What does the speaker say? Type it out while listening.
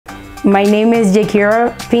My name is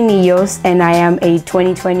Jakira Pinillos, and I am a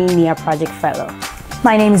 2020 Nyah Project Fellow.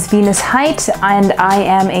 My name is Venus Height, and I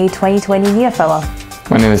am a 2020 Nyah Fellow.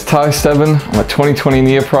 My name is Ty Stebbin. I'm a 2020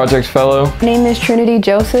 Nyah Project Fellow. My name is Trinity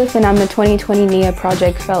Joseph, and I'm a 2020 Nyah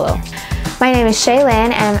Project Fellow. My name is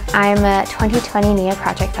Shaylin, and I'm a 2020 Nyah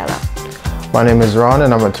Project Fellow. My name is Ron,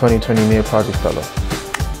 and I'm a 2020 Nyah Project Fellow.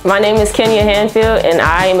 My name is Kenya Hanfield, and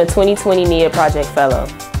I am a 2020 Nyah Project Fellow.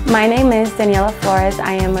 My name is Daniela Flores.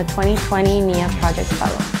 I am a 2020 Nyah Project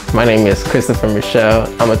Fellow. My name is Christopher Michelle.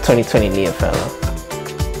 I'm a 2020 Nyah Fellow.